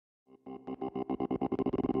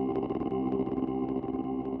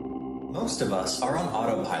Most of us are on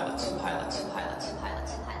autopilot.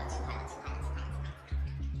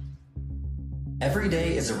 Every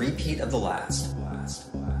day is a repeat of the last.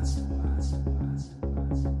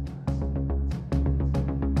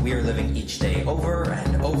 We are living each day over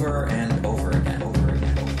and over and over again.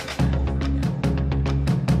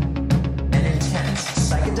 An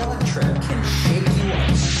intense psychedelic trip can shake you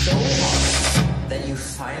up so hard that you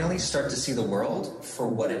finally start to see the world for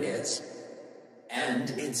what it is. And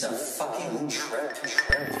it's a fucking trip.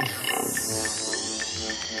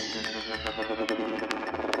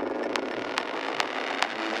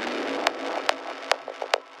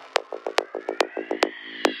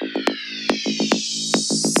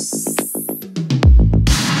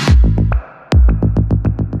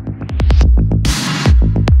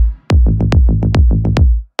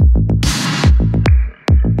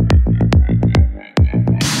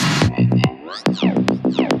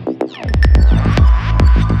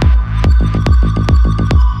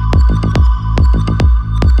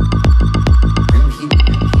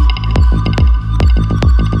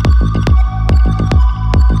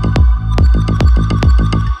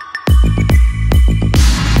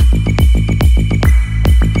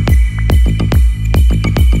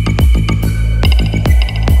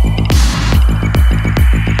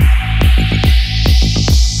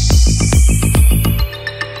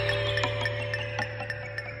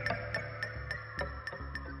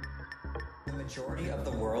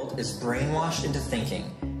 Into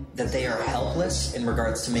thinking that they are helpless in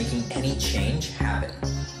regards to making any change happen.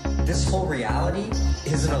 This whole reality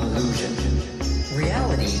is an illusion.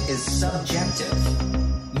 Reality is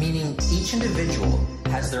subjective, meaning each individual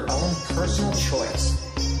has their own personal choice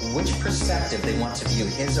which perspective they want to view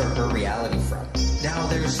his or her reality from. Now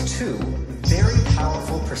there's two very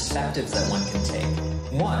powerful perspectives that one can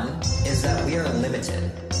take. One is that we are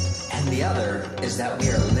limited, and the other is that we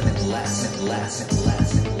are limitless. That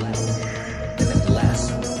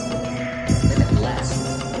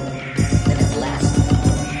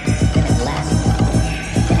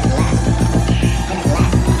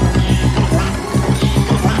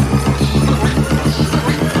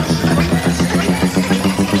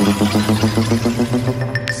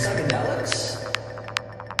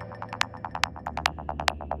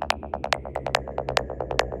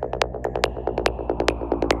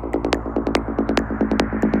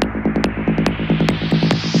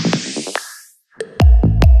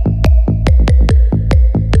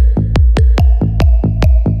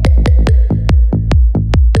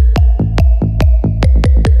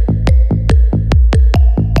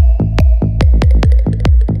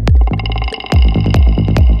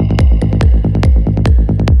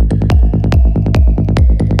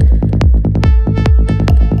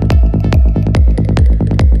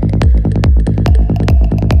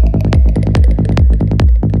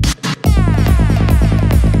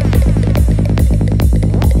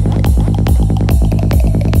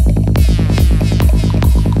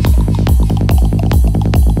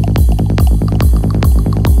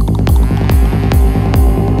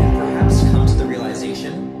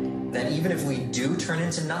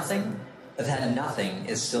nothing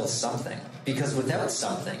is still something. Because without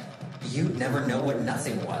something, you'd never know what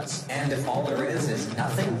nothing was. And if all there is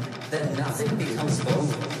nothing, then nothing becomes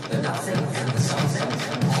both the nothing and the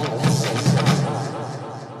something.